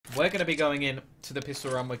we're going to be going in to the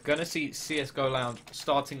pistol round. We're going to see CSGL Lounge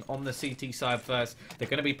starting on the CT side first. They're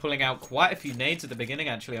going to be pulling out quite a few nades at the beginning,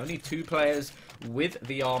 actually. Only 2 players with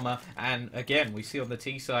the armor. And again, we see on the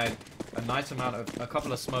T side a nice amount of, a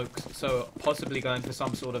couple of smokes. So possibly going for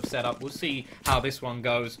some sort of setup. We'll see how this one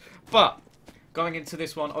goes. But going into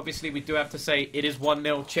this one, obviously, we do have to say it is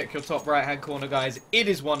 1-0. Check your top right-hand corner, guys. It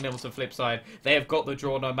is 1-0 to FlipSide. They have got the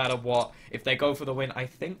draw no matter what. If they go for the win, I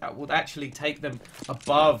think that would actually take them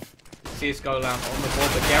above CSGO Lounge on the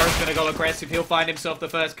board. But Garrett's going to go aggressive. He'll find himself the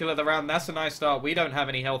first kill of the round. That's a nice start. We don't have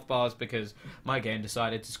any health bars because my game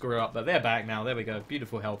decided to screw up. But they're back now. There we go.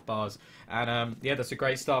 Beautiful health bars. And, yeah, that's a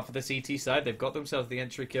great start for the CT side. They've got themselves the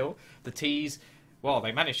entry kill. The T's, well,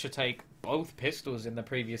 they managed to take both pistols in the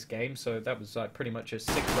previous game, so that was like pretty much a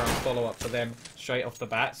 6-round follow-up for them straight off the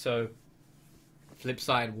bat. So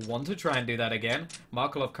FlipSide will want to try and do that again.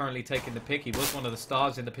 Markelov currently taking the pick. He was one of the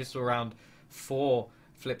stars in the pistol round for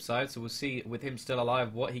FlipSide, so we'll see with him still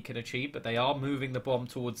alive what he can achieve. But they are moving the bomb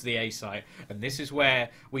towards the A side, and this is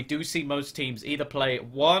where we do see most teams either play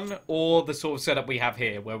one or the sort of setup we have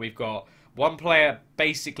here, where we've got one player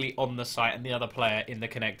basically on the site and the other player in the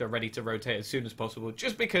connector ready to rotate as soon as possible,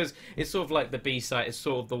 just because it's sort of like the B site is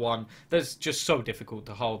sort of the one that's just so difficult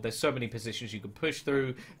to hold. There's so many positions you can push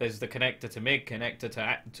through. There's the connector to mid, connector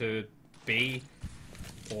to B,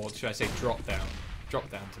 or should I say drop down. Drop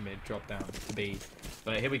down to mid, drop down to B.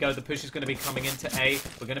 But here we go, the push is going to be coming into A.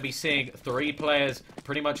 We're going to be seeing 3 players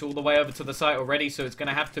pretty much all the way over to the site already, so it's going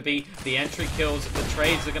to have to be the entry kills. The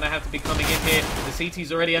trades are going to have to be coming in here. The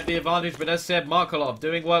CTs already have the advantage, but as said, Markelov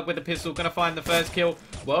doing work with the pistol, going to find the first kill.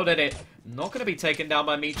 Well did it. Not going to be taken down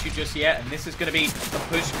by Michu just yet, and this is going to be a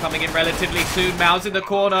push coming in relatively soon. Mao's in the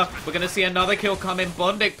corner. We're going to see another kill come in.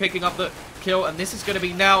 Bondik picking up the kill, and this is going to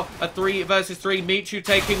be now a 3 versus 3. Michu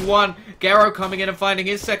taking 1. Garo coming in and finding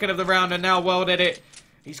his second of the round, and now well did it.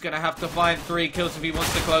 He's going to have to find 3 kills if he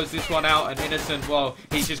wants to close this one out. And Innocent, well,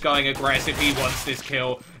 he's just going aggressive. He wants this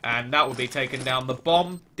kill, and that will be taken down. The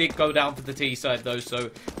bomb did go down for the T side, though,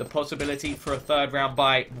 so the possibility for a 3rd round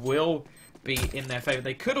buy will be in their favor.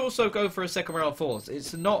 They could also go for a 2nd round force.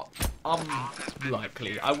 It's not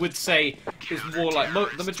unlikely. I would say it's more like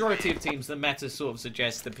the majority of teams, the meta sort of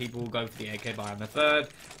suggests that people will go for the AK buy in the 3rd,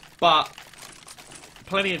 but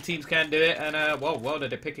plenty of teams can do it. And well,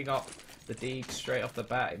 they're picking up the D straight off the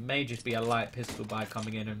bat. It may just be a light pistol buy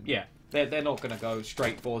coming in, and yeah, they're not going to go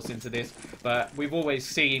straight force into this. But we've always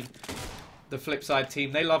seen the FlipSide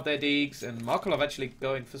team, they love their Deegs, and Markelov actually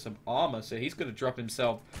going for some armor, so he's going to drop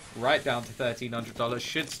himself right down to $1,300.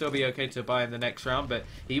 Should still be okay to buy in the next round, but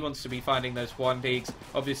he wants to be finding those 1 Deegs.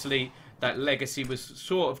 Obviously, that legacy was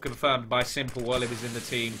sort of confirmed by Simple while he was in the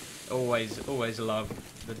team. Always love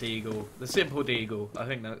the Deagle, the Simple Deagle. I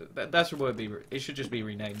think that's what it should just be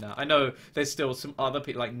renamed now. I know there's still some other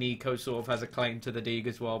people, like Nico sort of has a claim to the Deag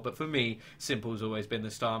as well, but for me, Simple's always been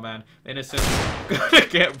the star man. Innocent gonna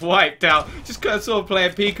get wiped out. Just gonna sort of play a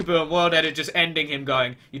peekaboo, and World Edit just ending him,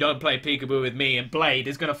 going, "You don't play peekaboo with me." And Blade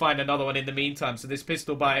is gonna find another one in the meantime. So this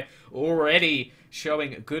pistol buy already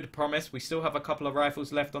showing good promise. We still have a couple of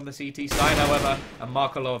rifles left on the CT side, however, and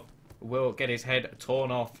Markelov will get his head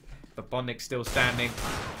torn off. But Bondik's still standing.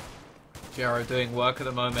 Garo doing work at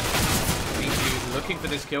the moment. Michu looking for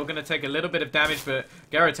this kill. Going to take a little bit of damage, but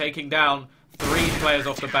Garo taking down 3 players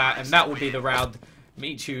off the bat, and that will be the round.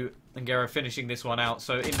 Michu and Garo finishing this one out.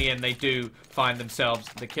 So in the end, they do find themselves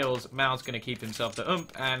the kills. Mao's going to keep himself the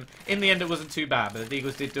and in the end, it wasn't too bad. But the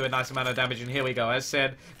Deagles did do a nice amount of damage, and here we go. As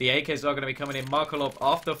said, the AKs are going to be coming in. Markelov,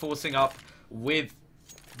 after forcing up with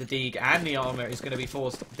the Deag and the armor, is going to be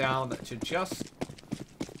forced down to just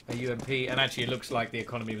a UMP, and actually it looks like the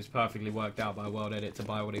economy was perfectly worked out by World Edit to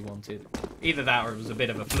buy what he wanted. Either that or it was a bit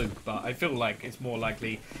of a fluke, but I feel like it's more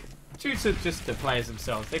likely due to just the players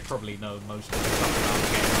themselves. They probably know most of the stuff about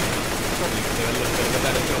the game. Probably could do a little bit of a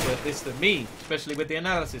better job at this than me, especially with the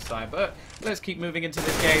analysis side. But let's keep moving into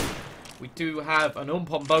this game. We do have an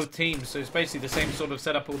ump on both teams, so it's basically the same sort of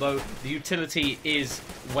setup, although the utility is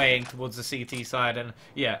weighing towards the CT side. And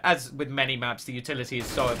yeah, as with many maps, the utility is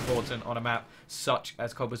so important on a map such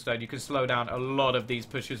as Cobblestone. You can slow down a lot of these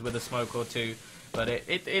pushes with a smoke or 2, but it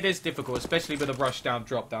is difficult, especially with a rush down,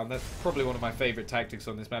 drop down. That's probably one of my favorite tactics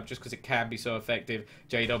on this map, just because it can be so effective.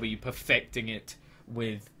 JW perfecting it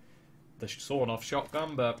with the sawn-off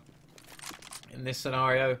shotgun, but in this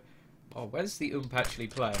scenario, oh, where's the ump actually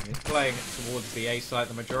playing? He's playing towards the A site.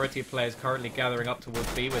 The majority of players currently gathering up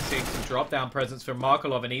towards B. We're seeing some drop-down presence from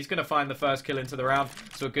Markelov, and he's going to find the first kill into the round.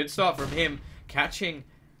 So a good start from him, catching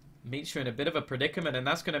Michu in a bit of a predicament, and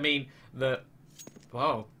that's going to mean that,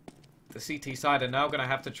 well, the CT side are now going to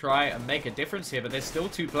have to try and make a difference here, but there's still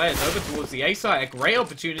 2 players over towards the A side. A great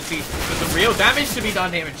opportunity for some real damage to be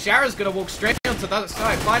done here, and Shara's going to walk straight onto the other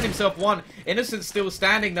side, find himself one. Innocent still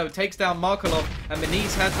standing though, takes down Markelov, and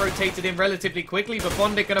Maniz has rotated in relatively quickly, but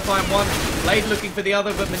Bondic going to find one. Blade looking for the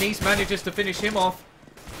other, but Maniz manages to finish him off.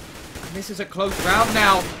 And this is a close round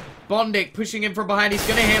now. Bondic pushing him from behind. He's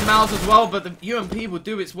going to hit Mouse as well, but the UMP will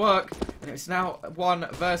do its work. And it's now 1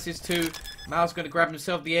 versus 2. Mouse going to grab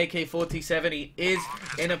himself the AK-47. He is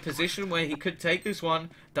in a position where he could take this one.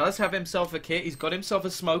 Does have himself a kit. He's got himself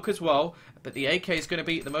a smoke as well. But the AK is going to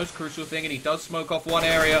be the most crucial thing, and he does smoke off one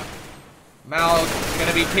area. Mouse is going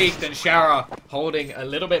to be peaked, and Shara holding a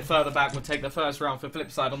little bit further back will take the first round for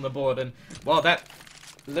FlipSide on the board. And, well, that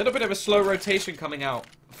little bit of a slow rotation coming out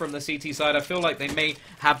from the CT side. I feel like they may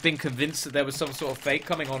have been convinced that there was some sort of fake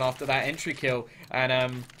coming on after that entry kill,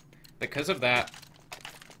 and because of that,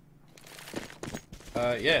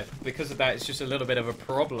 it's just a little bit of a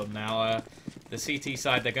problem now. The CT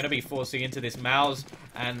side, they're going to be forcing into this Mouse,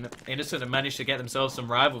 and Innocent have managed to get themselves some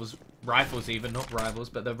rifles even, not rivals,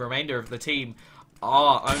 but the remainder of the team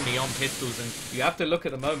are only on pistols, and you have to look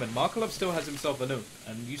at the moment. Markelov still has himself a nuke,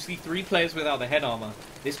 and you see 3 players without the head armor.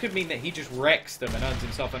 This could mean that he just wrecks them and earns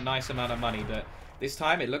himself a nice amount of money, but this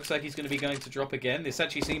time it looks like he's going to be going to drop again. This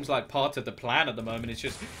actually seems like part of the plan at the moment. It's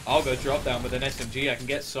just, I'll go drop down with an SMG. I can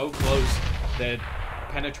get so close. The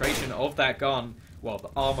penetration of that gun, well,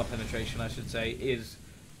 the armor penetration, I should say, is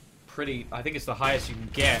pretty, I think it's the highest you can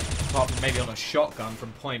get, apart from maybe on a shotgun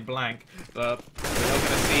from point blank. But we're not going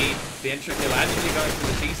to see the entry kill actually going to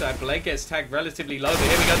the T side. Blake gets tagged relatively low, but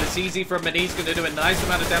here we go. The CZ from Maniz going to do a nice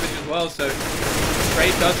amount of damage as well. So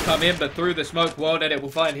trade does come in, but through the smoke, World Edit will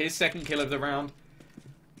find his second kill of the round.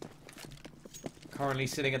 Currently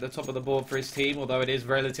sitting at the top of the board for his team, although it is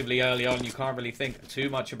relatively early on. You can't really think too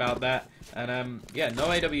much about that. And yeah, no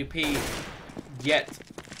AWP yet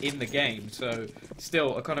in the game, so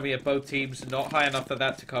still economy of both teams not high enough for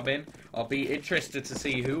that to come in. I'll be interested to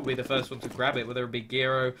see who will be the first one to grab it, whether it be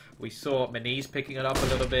Giro. We saw Maniz picking it up a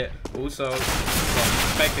little bit. Also, well,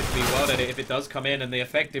 expect it to be World Edit if it does come in, and the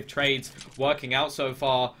effective trades working out so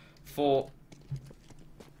far for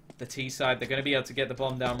the T side. They're going to be able to get the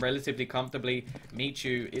bomb down relatively comfortably.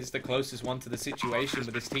 Michu is the closest one to the situation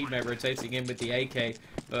with his teammate rotating in with the AK,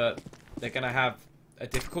 but they're going to have a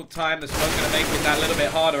difficult time. The smoke going to make it that little bit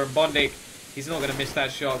harder, and Bondic, he's not going to miss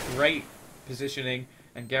that shot. Great positioning,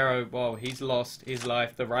 and Gero, well, he's lost his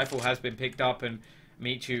life. The rifle has been picked up, and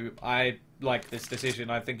Michu, I like this decision.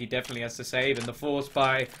 I think he definitely has to save, and the force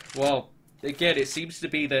by, well, again, it seems to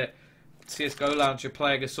be that CSGO Lounge are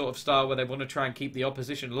playing a sort of style where they want to try and keep the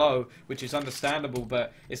opposition low, which is understandable,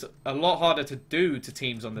 but it's a lot harder to do to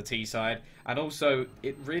teams on the T side. And also,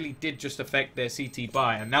 it really did just affect their CT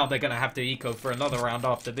buy, and now they're going to have to eco for another round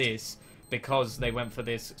after this because they went for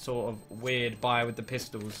this sort of weird buy with the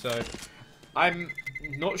pistols. So I'm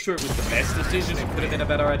not sure it was the best decision. It could have been a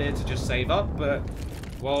better idea to just save up, but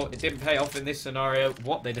well, it didn't pay off in this scenario,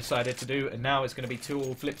 what they decided to do, and now it's going to be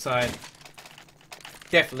 2-all FlipSide.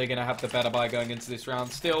 Definitely going to have the better buy going into this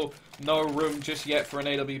round. Still no room just yet for an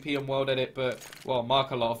AWP on World Edit, but, well,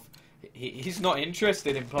 Markelov, he's not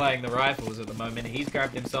interested in playing the rifles at the moment. He's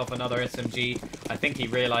grabbed himself another SMG. I think he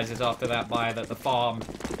realizes after that buy that the farm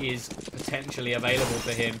is potentially available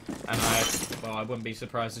for him, and I wouldn't be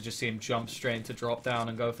surprised to just see him jump straight into drop down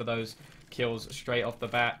and go for those kills straight off the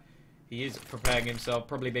bat. He is preparing himself,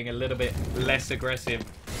 probably being a little bit less aggressive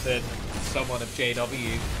than someone of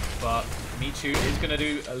JW, but Michu is going to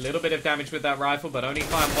do a little bit of damage with that rifle, but only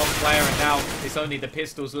find one player, and now it's only the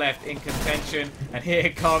pistols left in contention. And here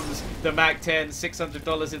comes the MAC-10,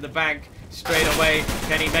 $600 in the bank straight away.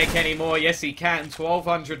 Can he make any more? Yes, he can.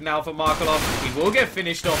 1,200 now for Markelov. He will get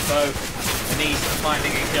finished off, though. And he's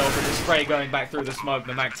finding a kill with the spray going back through the smoke.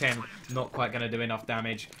 The MAC-10 not quite going to do enough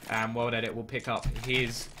damage, and World Edit will pick up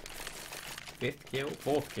his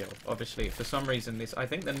fourth kill. Obviously, for some reason, I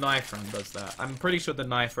think the knife round does that. I'm pretty sure the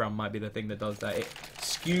knife round might be the thing that does that. It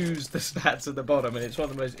skews the stats at the bottom, and it's one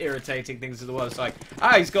of the most irritating things in the world. It's like,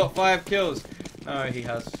 he's got 5 kills. No, he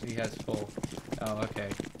has 4. Oh, okay.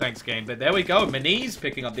 Thanks, game. But there we go. Maniz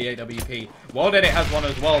picking up the AWP. World Edit has one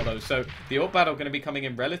as well, though. So the AWP battle going to be coming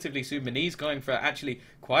in relatively soon. Maniz going for actually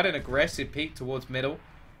quite an aggressive peek towards middle.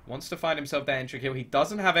 Wants to find himself that entry kill. He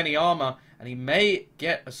doesn't have any armor, and he may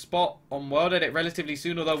get a spot on World Edit relatively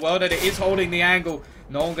soon, although World Edit is holding the angle.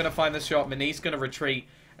 No one going to find the shot. Maniz going to retreat,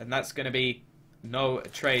 and that's going to be no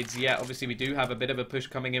trades yet. Obviously, we do have a bit of a push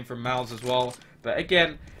coming in from Mouse as well. But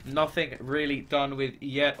again, nothing really done with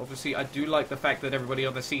yet. Obviously, I do like the fact that everybody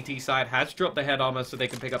on the CT side has dropped the head armor so they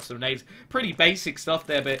can pick up some nades. Pretty basic stuff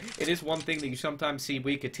there, but it is one thing that you sometimes see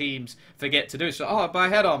weaker teams forget to do. So, oh, buy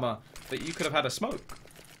head armor, but you could have had a smoke.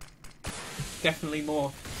 Definitely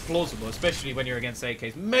more plausible, especially when you're against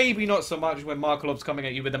AKs. Maybe not so much when Markelov's coming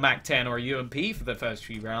at you with a MAC-10 or a UMP for the first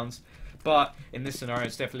few rounds. But in this scenario,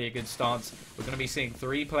 it's definitely a good stance. We're going to be seeing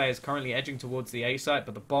 3 players currently edging towards the A site,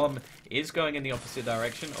 but the bomb is going in the opposite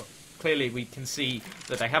direction. Clearly, we can see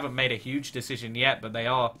that they haven't made a huge decision yet, but they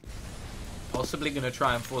are possibly going to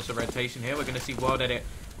try and force a rotation here. We're going to see World Edit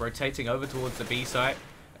rotating over towards the B site,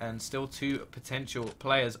 and still 2 potential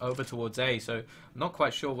players over towards A. So I'm not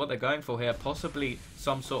quite sure what they're going for here. Possibly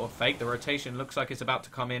some sort of fake. The rotation looks like it's about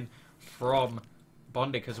to come in from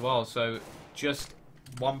Bondik as well. So just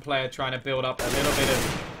one player trying to build up a little bit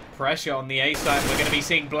of pressure on the A side. We're going to be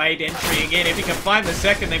seeing Blade entering in. If he can find the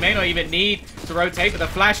second, they may not even need to rotate, but the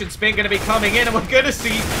flash and spin going to be coming in, and we're going to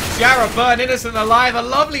see Jara burn innocent alive. A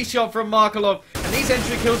lovely shot from Markelov, and these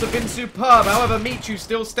entry kills have been superb. However, Michu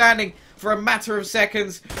still standing for a matter of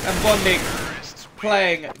seconds, and Bondik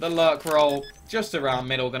playing the lurk role just around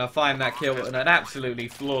middle. Going to find that kill, and an absolutely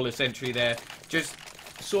flawless entry there. Just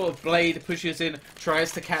sort of Blade pushes in,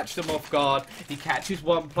 tries to catch them off guard. He catches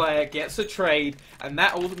one player, gets a trade, and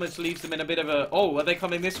that ultimately leaves them in a bit of a, oh, are they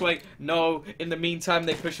coming this way? No. In the meantime,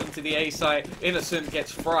 they push onto the A site. Innocent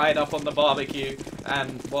gets fried up on the barbecue,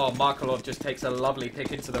 and, well, Markelov just takes a lovely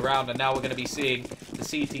pick into the round, and now we're going to be seeing the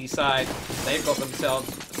CT side. They've got themselves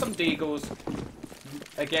some deagles.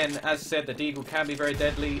 Again, as said, the deagle can be very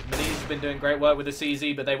deadly. Maniz has been doing great work with the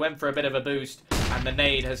CZ, but they went for a bit of a boost, and the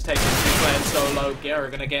nade has taken 2 players solo. Guerra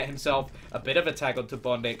going to get himself a bit of a tag onto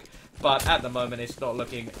Bondik, but at the moment it's not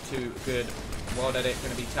looking too good. World Edit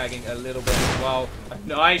going to be tagging a little bit as well. A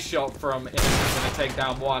nice shot from Innocent, going to take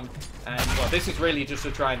down 1, and well, this is really just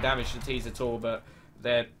to try and damage the T's at all, but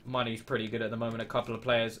their money's pretty good at the moment. A couple of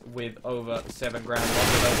players with over 7 grand, one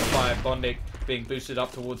with over 5. Bondik being boosted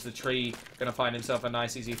up towards the tree, going to find himself a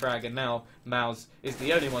nice easy frag, and now Mouse is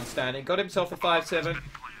the only one standing. Got himself a 5-7,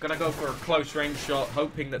 going to go for a close range shot,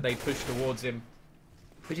 hoping that they push towards him,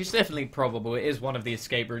 which is definitely probable. It is one of the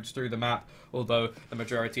escape routes through the map, although the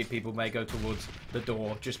majority of people may go towards the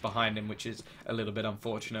door just behind him, which is a little bit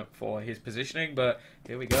unfortunate for his positioning. But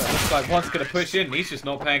here we go. Looks like one's going to push in. He's just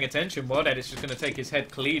not paying attention. World Edit's just going to take his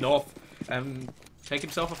head clean off and take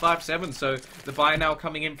himself a 5-7. So the buy now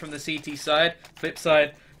coming in from the CT side.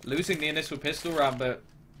 FlipSide losing the initial pistol round, but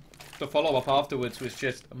the follow-up afterwards was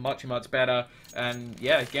just much, much better. And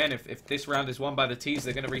yeah, again, if this round is won by the T's,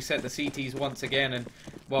 they're going to reset the CTs once again. And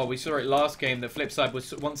well, we saw it last game that FlipSide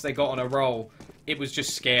was, once they got on a roll, it was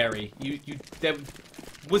just scary. There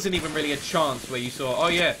wasn't even really a chance where you saw, oh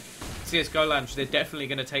yeah, CSGO Lounge, they're definitely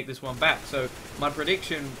going to take this one back. So my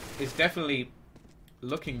prediction is definitely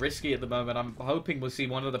looking risky at the moment. I'm hoping we'll see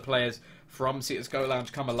one of the players from CSGO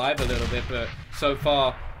Lounge come alive a little bit, but so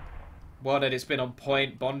far, World Edit's been on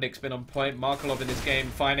point, Bondik's been on point, Markelov in this game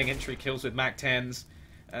finding entry kills with MAC-10s,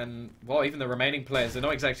 and, well, even the remaining players, they're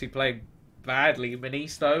not exactly playing badly.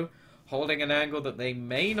 Maniz, though, holding an angle that they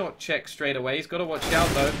may not check straight away. He's got to watch out,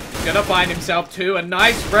 though. He's going to find himself 2, a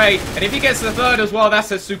nice spray, and if he gets the 3rd as well,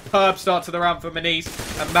 that's a superb start to the round for Maniz.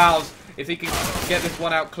 And Mouse, if he can get this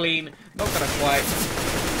one out clean, not going to quite.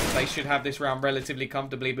 They should have this round relatively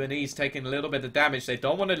comfortably. Maniz taking a little bit of damage. They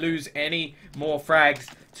don't want to lose any more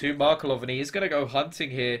frags to Markelov, and he is going to go hunting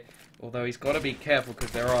here. Although he's got to be careful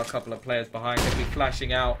because there are a couple of players behind. Going to be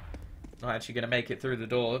flashing out. Not actually going to make it through the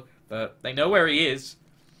door, but they know where he is.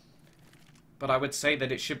 But I would say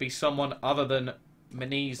that it should be someone other than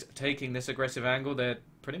Maniz taking this aggressive angle. They're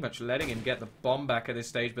pretty much letting him get the bomb back at this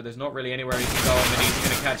stage, but there's not really anywhere he can go, and Maniz is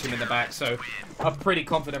going to catch him in the back. So a pretty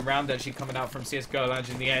confident round actually coming out from CSGO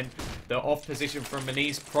Lounge in the end. The off position from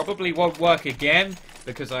Maniz probably won't work again,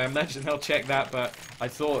 because I imagine they'll check that, but I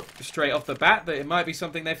thought straight off the bat that it might be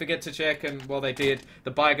something they forget to check, and well, they did.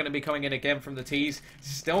 The buy going to be coming in again from the T's.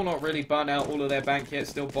 Still not really burnt out all of their bank yet.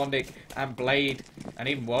 Still Bondik and Blade, and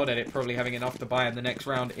even World Edit probably having enough to buy in the next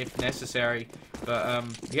round if necessary. But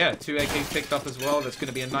yeah, 2 AKs picked up as well. That's going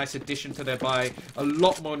to be a nice addition to their buy. A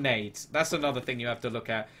lot more nades. That's another thing you have to look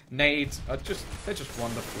at. Nades are they're just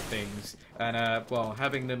wonderful things, and well,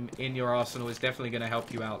 having them in your arsenal is definitely going to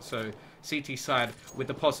help you out. So CT side with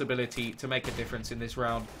the possibility to make a difference in this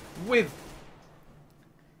round with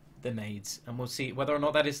the nades, and we'll see whether or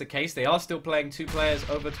not that is the case. They are still playing 2 players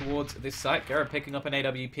over towards this site. Guerra picking up an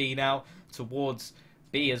AWP now towards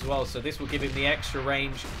B as well, so this will give him the extra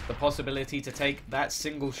range, the possibility to take that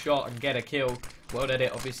single shot and get a kill. World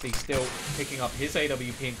Edit obviously still picking up his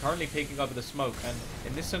AWP and currently picking up the smoke, and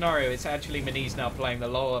in this scenario it's actually Maniz now playing the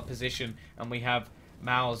lower position and we have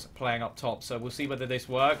Mao's playing up top, so we'll see whether this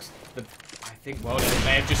works. I think World Edit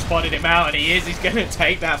may have just spotted him out, and he's going to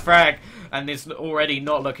take that frag, and it's already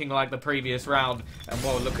not looking like the previous round. And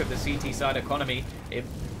well, look at the CT side economy. If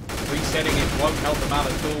resetting it won't help them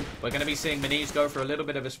out at all, we're going to be seeing Maniz go for a little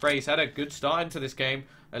bit of a spray. He's had a good start into this game,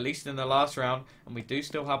 at least in the last round, and we do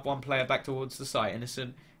still have one player back towards the site.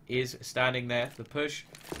 Innocent is standing there. The push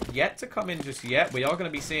yet to come in just yet. We are going to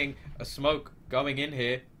be seeing a smoke going in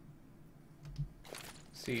here.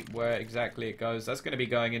 See where exactly it goes. That's going to be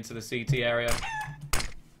going into the CT area.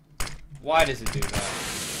 Why does it do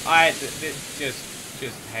that? I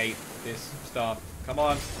just hate this stuff. Come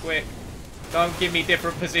on, quick. Don't give me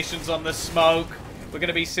different positions on the smoke. We're going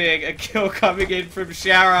to be seeing a kill coming in from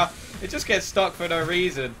Shara. It just gets stuck for no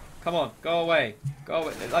reason. Come on, go away. Go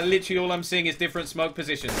away. Literally all I'm seeing is different smoke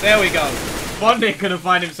positions. There we go. Bonding going to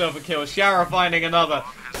find himself a kill. Shara finding another.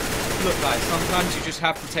 Look, guys, sometimes you just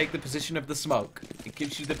have to take the position of the smoke. It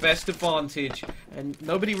gives you the best advantage, and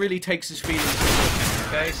nobody really takes his feelings into account,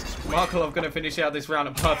 okay? Markelov going to finish out this round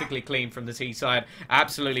and perfectly clean from the T side.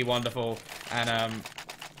 Absolutely wonderful. And,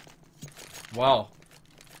 wow.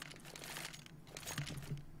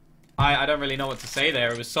 I don't really know what to say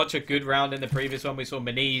there. It was such a good round in the previous one. We saw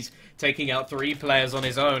Maniz taking out 3 players on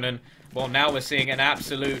his own, and, well, now we're seeing an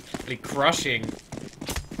absolutely crushing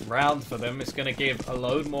round for them. It's going to give a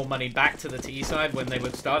load more money back to the T side when they were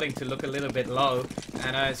starting to look a little bit low,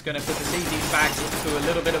 and it's going to put the CTs back into a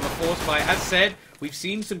little bit of a force fight. As said, we've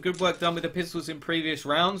seen some good work done with the pistols in previous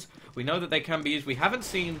rounds. We know that they can be used. We haven't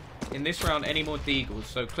seen in this round any more Deagles,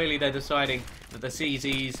 so clearly they're deciding that the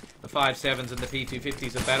CZs, the 5.7s and the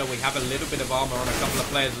P250s are better. We have a little bit of armor on a couple of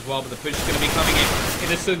players as well, but the push is going to be coming in.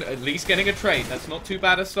 Innocent at least getting a trade. That's not too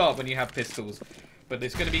bad a start when you have pistols. But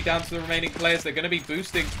it's going to be down to the remaining players. They're going to be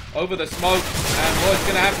boosting over the smoke. And, well, it's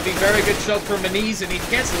going to have to be very good shots from Maniz. And he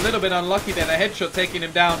gets a little bit unlucky there. The headshot taking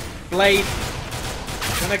him down. Blade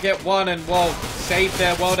going to get one. And, well, saved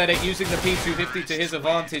there. World Edit using the P250 to his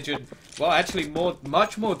advantage. And, well, actually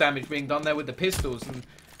much more damage being done there with the pistols. And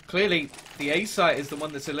clearly the A site is the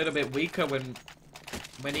one that's a little bit weaker when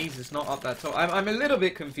Maniz is not up that top. I'm a little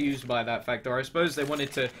bit confused by that factor. I suppose they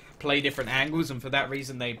wanted to play different angles. And for that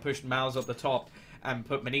reason, they pushed Mouse up the top and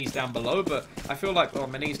put Maniz down below, but I feel like, well,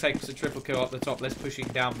 Maniz takes a triple kill up the top, let's push him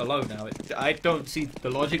down below now. I don't see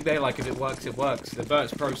the logic there. Like, if it works, it works. The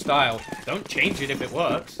Verts Pro style. Don't change it if it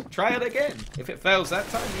works. Try it again. If it fails that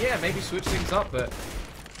time, yeah, maybe switch things up, but,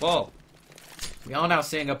 well, we are now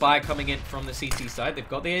seeing a buy coming in from the CT side. They've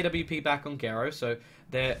got the AWP back on Gero, so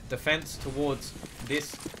their defense towards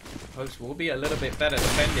this post will be a little bit better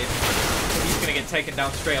defended. He's going to get taken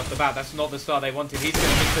down straight off the bat. That's not the start they wanted. He's going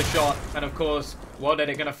to miss the shot. And, of course, World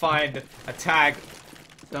Edit going to find a tag.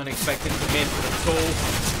 Don't expect him to miss at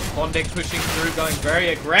all. Bonding pushing through, going very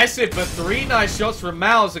aggressive. But 3 nice shots from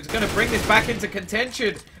Mouse. It's going to bring this back into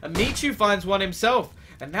contention. And Michu finds one himself.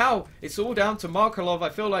 And now it's all down to Markelov. I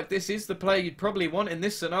feel like this is the play you'd probably want in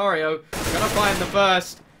this scenario. Going to find the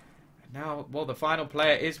first. And now, well, the final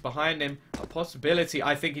player is behind him. A possibility.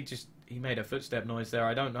 I think he made a footstep noise there.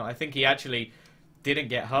 I don't know. I think he actually didn't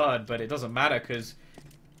get heard, but it doesn't matter because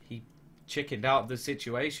he chickened out of the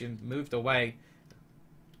situation, moved away.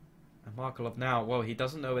 And Markelov now, well, he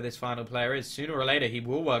doesn't know where this final player is. Sooner or later, he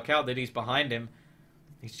will work out that he's behind him.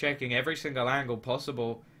 He's checking every single angle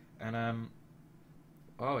possible. And,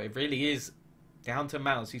 oh, it really is down to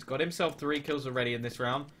Mouse. He's got himself 3 kills already in this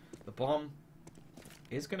round. The bomb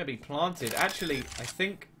is going to be planted. Actually, I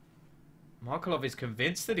think Markelov is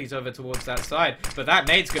convinced that he's over towards that side, but that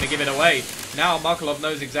nade's going to give it away. Now Markelov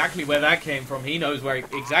knows exactly where that came from. He knows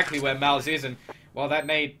exactly where Mouse is, and while that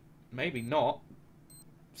nade, maybe not,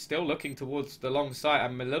 still looking towards the long side.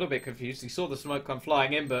 I'm a little bit confused. He saw the smoke come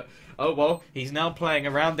flying in, but oh well, he's now playing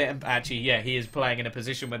around it. And actually, yeah, he is playing in a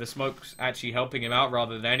position where the smoke's actually helping him out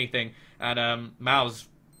rather than anything. And Mouse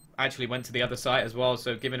actually went to the other side as well,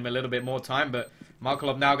 so giving him a little bit more time, but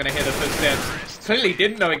Markelov now going to hear the footsteps. Clearly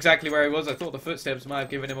didn't know exactly where he was. I thought the footsteps might have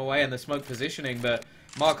given him away in the smoke positioning, but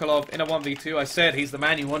Markelov in a 1v2, I said he's the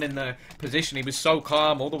man you want in the position. He was so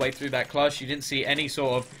calm all the way through that clutch. You didn't see any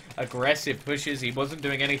sort of aggressive pushes. He wasn't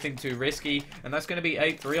doing anything too risky, and that's going to be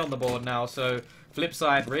 8-3 on the board now, so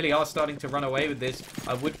FlipSide really are starting to run away with this.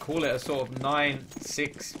 I would call it a sort of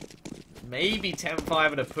 9-6, maybe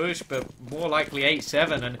 10-5 at a push, but more likely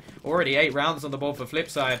 8-7, and already 8 rounds on the board for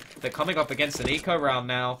FlipSide. They're coming up against an eco round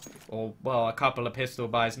now, or, well, a couple of pistol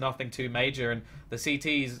buys, nothing too major, and the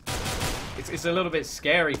CTs, it's a little bit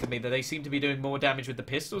scary for me that they seem to be doing more damage with the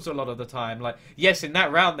pistols a lot of the time. Like, yes, in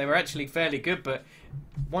that round they were actually fairly good, but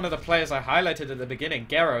one of the players I highlighted at the beginning,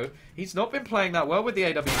 Gero, he's not been playing that well with the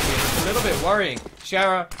AWP. It's a little bit worrying.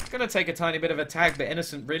 Shara going to take a tiny bit of a tag, but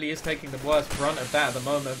Innocent really is taking the worst brunt of that at the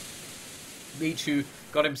moment. Michu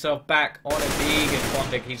got himself back on a dig, and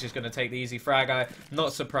Fondic, he's just going to take the easy frag. I'm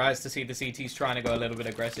not surprised to see the CTs trying to go a little bit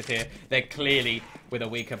aggressive here. They're clearly with a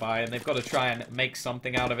weaker buy, and they've got to try and make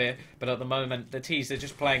something out of it. But at the moment, the Ts, they're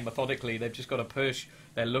just playing methodically. They've just got to push.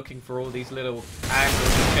 They're looking for all these little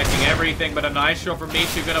angles and checking everything. But a nice shot from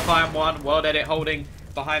Michu, going to find one. World Edit holding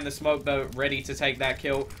behind the smoke, though, ready to take that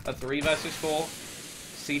kill. A 3 versus 4.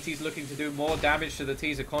 CT's looking to do more damage to the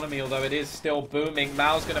T's economy, although it is still booming.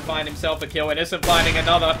 Mao's going to find himself a kill. Innocent finding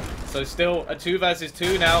another. So still a 2 versus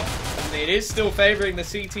 2 now. And it is still favoring the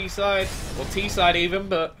CT side, or T side even,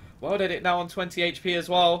 but World Edit now on 20 HP as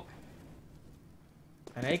well.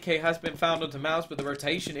 And AK has been found onto Mouse, but the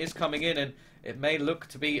rotation is coming in, and it may look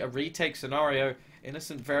to be a retake scenario.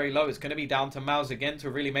 Innocent very low. It's going to be down to Mouse again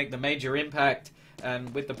to really make the major impact.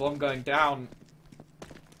 And with the bomb going down,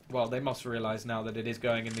 well, they must realize now that it is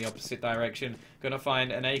going in the opposite direction. Going to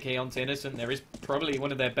find an AK onto Innocent. There is probably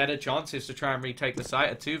one of their better chances to try and retake the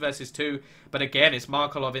site. A 2 versus 2. But again, it's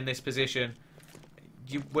Markelov in this position.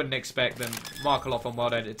 You wouldn't expect them, Markelov on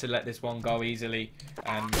World Edit, to let this one go easily.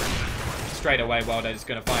 And straight away, World Edit is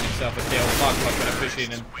going to find himself a kill. Markelov going to push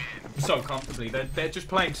in, and so comfortably. They're just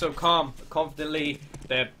playing so calm, confidently.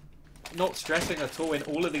 They're not stressing at all in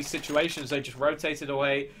all of these situations. They just rotated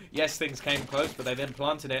away. Yes, things came close, but they then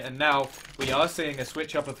planted it, and now we are seeing a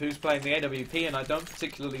switch up of who's playing the AWP, and I don't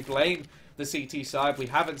particularly blame the CT side. We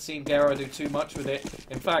haven't seen Gero do too much with it.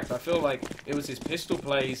 In fact, I feel like it was his pistol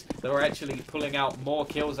plays that were actually pulling out more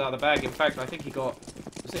kills out of the bag. In fact, I think he got,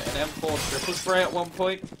 was it an M4 triple spray at one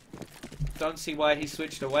point? Don't see why he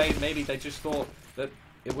switched away. Maybe they just thought that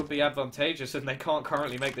it would be advantageous, and they can't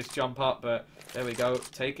currently make this jump up, but there we go,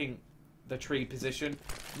 taking the tree position.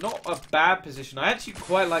 Not a bad position. I actually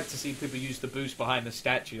quite like to see people use the boost behind the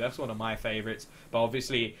statue. That's one of my favorites. But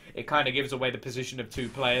obviously, it kind of gives away the position of 2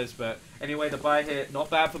 players. But anyway, the buy here, not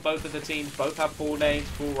bad for both of the teams. Both have full nades,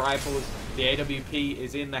 full rifles. The AWP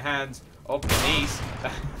is in the hands of Denise.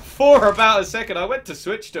 For about a second, I went to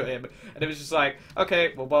switch to him, and it was just like,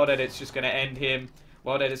 okay, well, World Edit's just going to end him.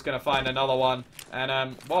 World Edit's going to find another one.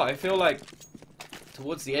 And, well, I feel like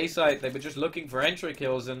towards the A side, they were just looking for entry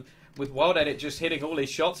kills, and with World Edit just hitting all his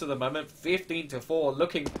shots at the moment, 15-4,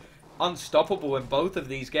 looking unstoppable in both of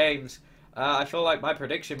these games. I feel like my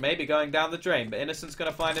prediction may be going down the drain, but Innocent's going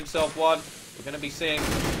to find himself one. We're going to be seeing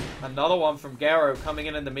another one from Gero coming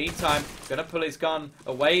in the meantime. Going to pull his gun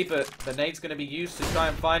away, but the nade's going to be used to try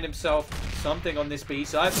and find himself something on this B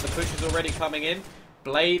side. So the push is already coming in.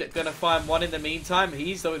 Blade going to find one in the meantime.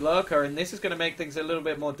 He's the lurker, and this is going to make things a little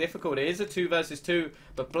bit more difficult. It is a 2 versus 2,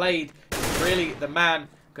 but Blade is really the man.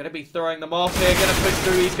 Going to be throwing them off here. Going to push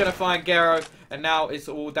through. He's going to find Gero. And now it's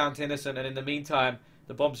all down to Innocent. And in the meantime,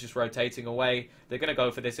 the bomb's just rotating away. They're going to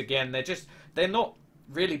go for this again. They're not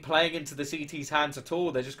really playing into the CT's hands at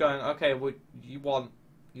all. They're just going, okay, well, you want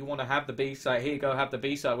to have the B site. Here you go, have the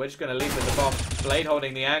B site. We're just going to leave with the bomb. Blade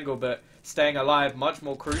holding the angle, but staying alive, much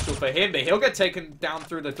more crucial for him. But he'll get taken down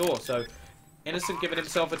through the door. So Innocent giving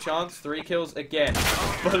himself a chance. 3 kills again.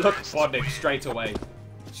 But look, Fondic straight away.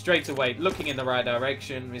 Straight away, looking in the right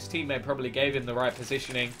direction. His teammate probably gave him the right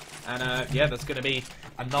positioning. And yeah, that's going to be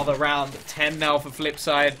another round. 10 now for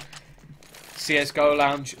FlipSide. CSGO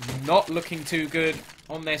Lounge not looking too good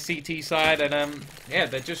on their CT side. And yeah,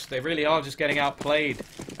 they really are just getting outplayed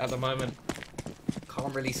at the moment.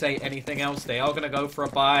 Can't really say anything else. They are going to go for a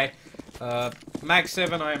buy. Mag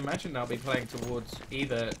 7, I imagine they'll be playing towards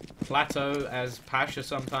either Plateau, as Pasha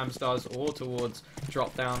sometimes does, or towards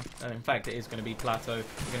Drop Down. And in fact, it is going to be Plateau.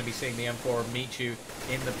 We're going to be seeing the M4 of Michu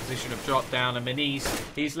in the position of Drop Down. And Maniz,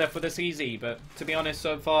 he's left with a CZ. But to be honest,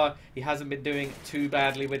 so far, he hasn't been doing too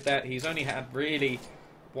badly with that. He's only had really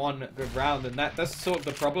one good round. And that's sort of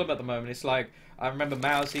the problem at the moment. It's like, I remember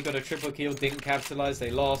Mouse, he got a triple kill, didn't capitalize,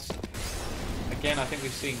 they lost. Again, I think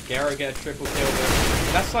we've seen Gero get a triple kill,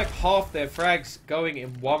 but that's like half their frags going in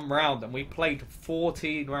one round, and we played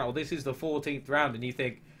 14 rounds. Well, this is the 14th round, and you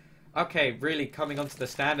think, okay, really coming onto the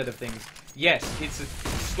standard of things. Yes, it's a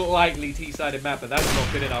slightly T-sided map, but that's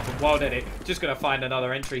not good enough. And World Edit just going to find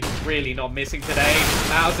another entry. He's really not missing today.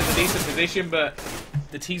 Mao's in a decent position, but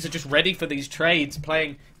the T's are just ready for these trades,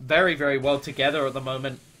 playing very, very well together at the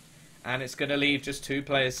moment. And it's going to leave just 2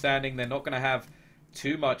 players standing. They're not going to have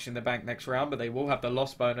too much in the bank next round, but they will have the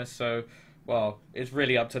loss bonus, so well, it's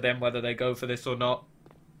really up to them whether they go for this or not.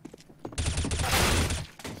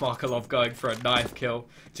 Markelov going for a knife kill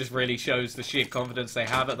just really shows the sheer confidence they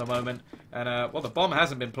have at the moment. And, well, the bomb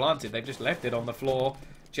hasn't been planted. They've just left it on the floor.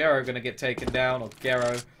 Gero going to get taken down, or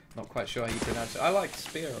Gero. Not quite sure how you pronounce it. I like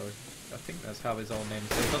Spiro. I think that's how his old name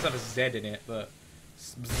is. It does have a Z in it, but...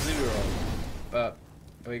 Zero. But...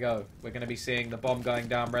 There we go. We're going to be seeing the bomb going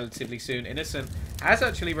down relatively soon. Innocent has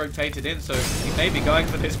actually rotated in, so he may be going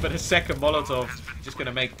for this, but a second Molotov just going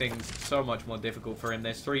to make things so much more difficult for him.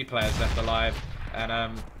 There's 3 players left alive,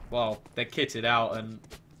 and, well, they're kitted out, and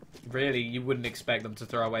really, you wouldn't expect them to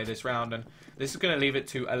throw away this round, and this is going to leave it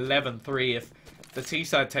to 11-3. If the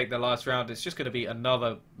T-side take the last round, it's just going to be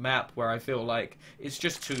another map where I feel like it's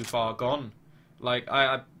just too far gone. Like,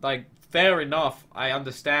 fair enough, I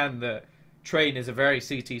understand that Train is a very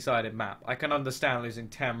CT-sided map. I can understand losing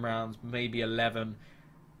 10 rounds, maybe 11,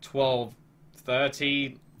 12,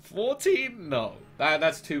 13, 14? No,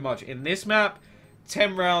 that's too much. In this map,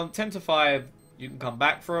 10 to 5, you can come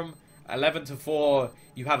back from. 11 to 4,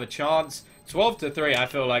 you have a chance. 12 to 3, I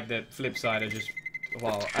feel like the FlipSide are just...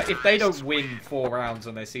 Well, if they don't win 4 rounds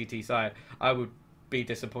on their CT side, I would be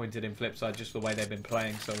disappointed in FlipSide just the way they've been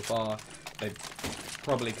playing so far. They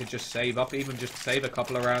probably could just save up, even just save a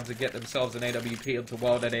couple of rounds and get themselves an AWP onto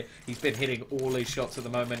World Edit. He's been hitting all his shots at the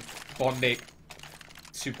moment. Bondic,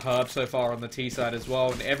 superb so far on the T side as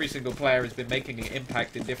well. And every single player has been making an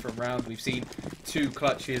impact in different rounds. We've seen 2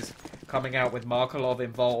 clutches coming out with Markelov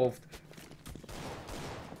involved.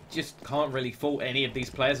 Just can't really fault any of these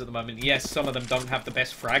players at the moment. Yes, some of them don't have the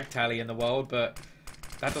best frag tally in the world, but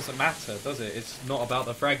that doesn't matter, does it? It's not about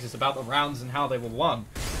the frags, it's about the rounds and how they were won.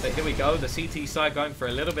 But here we go, the CT side going for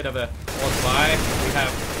a little bit of a odd buy. We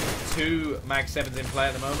have 2 Mag 7s in play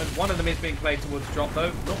at the moment. One of them is being played towards drop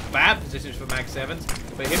though. Not bad positions for Mag 7s.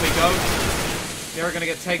 But here we go. They're going to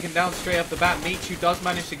get taken down straight off the bat. Michu does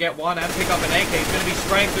manage to get one and pick up an AK. He's going to be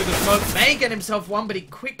spraying through the smoke. May get himself one, but he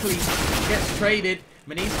quickly gets traded.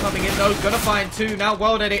 Mani's coming in though, going to find 2. Now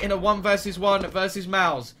World Edit in a 1 versus 1 versus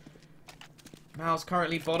Mouse. Mouse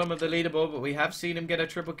currently bottom of the leaderboard, but we have seen him get a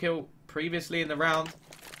triple kill previously in the round.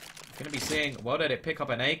 Going to be seeing World Edit pick up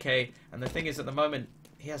an AK, and the thing is at the moment,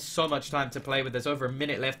 he has so much time to play with. There's over a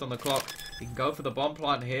minute left on the clock. He can go for the bomb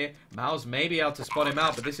plant here. Mao's may be able to spot him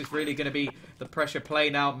out, but this is really going to be the pressure play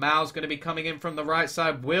now. Mao's going to be coming in from the right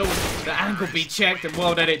side. Will the angle be checked? And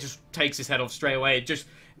World Edit just takes his head off straight away. It just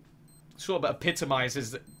sort of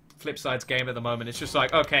epitomizes the FlipSide's game at the moment. It's just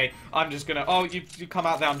like, okay, I'm just going to... Oh, you come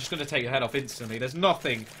out there, I'm just going to take your head off instantly. There's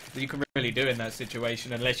nothing that you can really do in that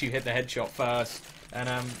situation unless you hit the headshot first.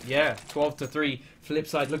 And, yeah, 12 to 3.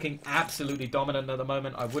 FlipSide looking absolutely dominant at the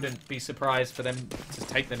moment. I wouldn't be surprised for them to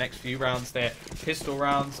take the next few rounds. Their pistol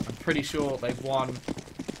rounds, I'm pretty sure they've won...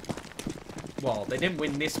 Well, they didn't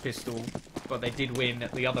win this pistol, but they did win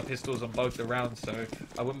the other pistols on both the rounds, so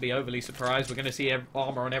I wouldn't be overly surprised. We're going to see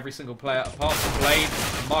armor on every single player, apart from Blade.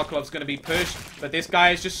 Markelov's going to be pushed, but this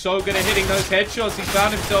guy is just so good at hitting those headshots. He's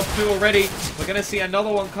found himself 2 already. We're going to see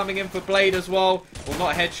another one coming in for Blade as well. Well,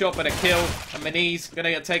 not a headshot, but a kill. And Mani's going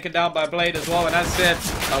to get taken down by Blade as well. And as said,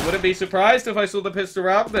 I wouldn't be surprised if I saw the pistol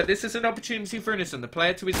round, but this is an opportunity for Innocent. The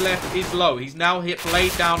player to his left is low. He's now hit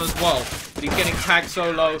Blade down as well, but he's getting tagged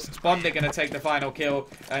so low. Bondit going to take the final kill.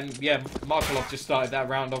 And yeah, Markelov just started that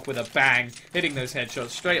round off with a bang, hitting those headshots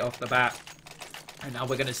straight off the bat. And now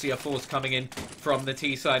we're going to see a force coming in from the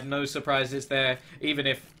T side. No surprises there, even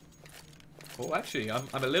if... Oh, actually, I'm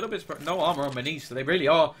a little bit... No armor on Mani's, so they really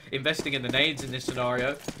are investing in the nades in this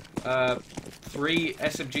scenario. 3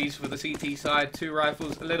 SMGs for the CT side, 2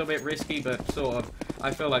 rifles, a little bit risky, but sort of,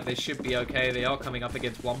 I feel like they should be okay. They are coming up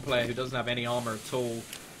against one player who doesn't have any armor at all,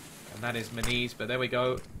 and that is Mani's. But there we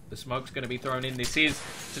go. The smoke's going to be thrown in. This is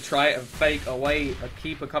to try and fake away,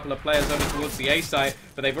 keep a couple of players over towards the A side,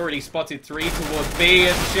 but they've already spotted 3 towards B,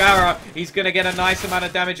 and Shara, he's going to get a nice amount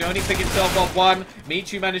of damage, only pick himself off 1.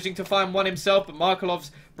 Michu managing to find 1 himself, but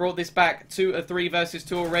Markelov's brought this back to a 3 versus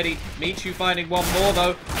 2 already. Michu finding 1 more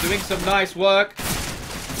though, doing some nice work.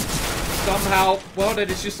 Somehow, World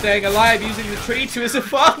Edit is just staying alive, using the tree to his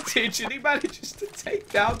advantage, and he manages to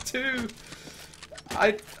take down 2.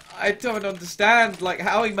 I don't understand, like,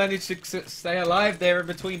 how he managed to stay alive there in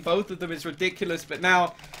between both of them is ridiculous. But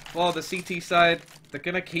now, well, the CT side, they're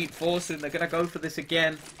going to keep forcing. They're going to go for this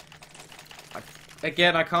again.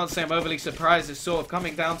 Again, I can't say I'm overly surprised. It's sort of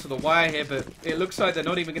coming down to the wire here, but it looks like they're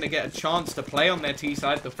not even going to get a chance to play on their T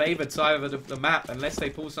side, the favoured side of the map, unless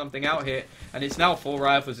they pull something out here. And it's now 4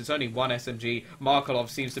 rifles. It's only 1 SMG. Markelov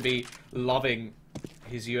seems to be loving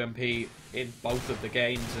his UMP in both of the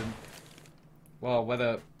games. And, well,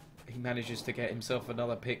 whether he manages to get himself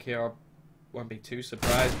another pick here, I won't be too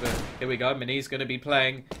surprised. But here we go. Mani's going to be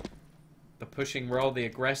playing the pushing role, the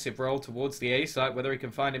aggressive role towards the A site. Whether he can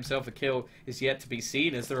find himself a kill is yet to be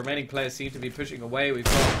seen, as the remaining players seem to be pushing away. We've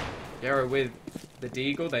got Darrow with the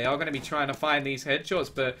Deagle. They are going to be trying to find these headshots,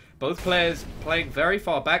 but both players playing very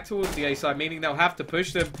far back towards the A side, meaning they'll have to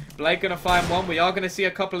push them. Blake going to find one. We are going to see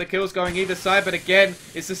a couple of kills going either side, but again,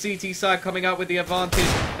 it's the CT side coming out with the advantage,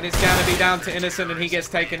 and it's going to be down to Innocent, and he gets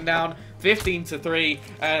taken down 15-3.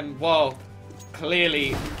 And, well,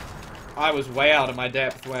 clearly I was way out of my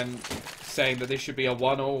depth when saying that this should be a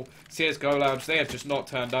 1-all. CSGO Lounge, they have just not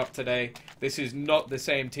turned up today. This is not the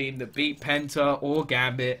same team that beat Penta or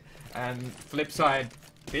Gambit. And FlipSide,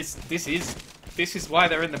 this is why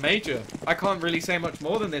they're in the major. I can't really say much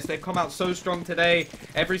more than this. They've come out so strong today.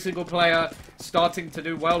 Every single player starting to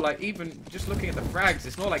do well. Like, even just looking at the frags,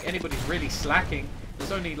 it's not like anybody's really slacking.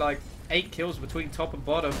 There's only like 8 kills between top and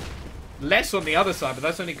bottom. Less on the other side, but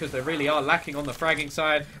that's only because they really are lacking on the fragging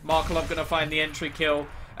side. Markelov going to find the entry kill.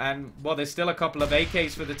 And, well, there's still a couple of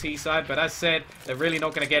AKs for the T side. But as said, they're really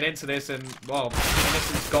not going to get into this. And, well,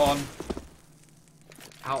 Innocent's gone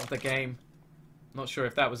out of the game. Not sure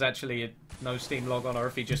if that was actually a no Steam log on or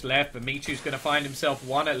if he just left. But Michu's going to find himself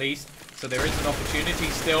one at least. So there is an opportunity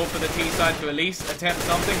still for the T side to at least attempt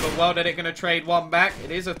something. But Worldedict going to trade one back.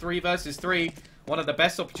 It is a 3 versus 3. One of the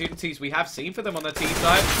best opportunities we have seen for them on the T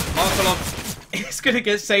side. Markelov is going to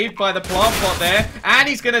get saved by the plant bot there. And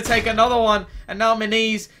he's going to take another one. And now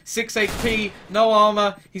Miniz, 6 HP, no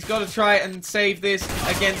armor. He's got to try and save this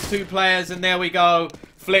against 2 players. And there we go.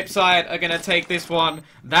 FlipSide are going to take this one.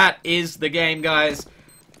 That is the game, guys.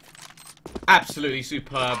 Absolutely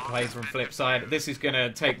superb plays from FlipSide. This is going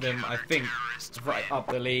to take them, I think, right up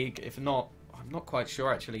the league. If not, I'm not quite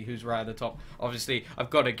sure actually who's right at the top. Obviously,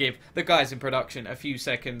 I've got to give the guys in production a few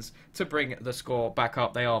seconds to bring the score back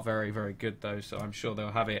up. They are very, very good though, so I'm sure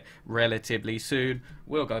they'll have it relatively soon.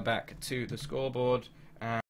 We'll go back to the scoreboard.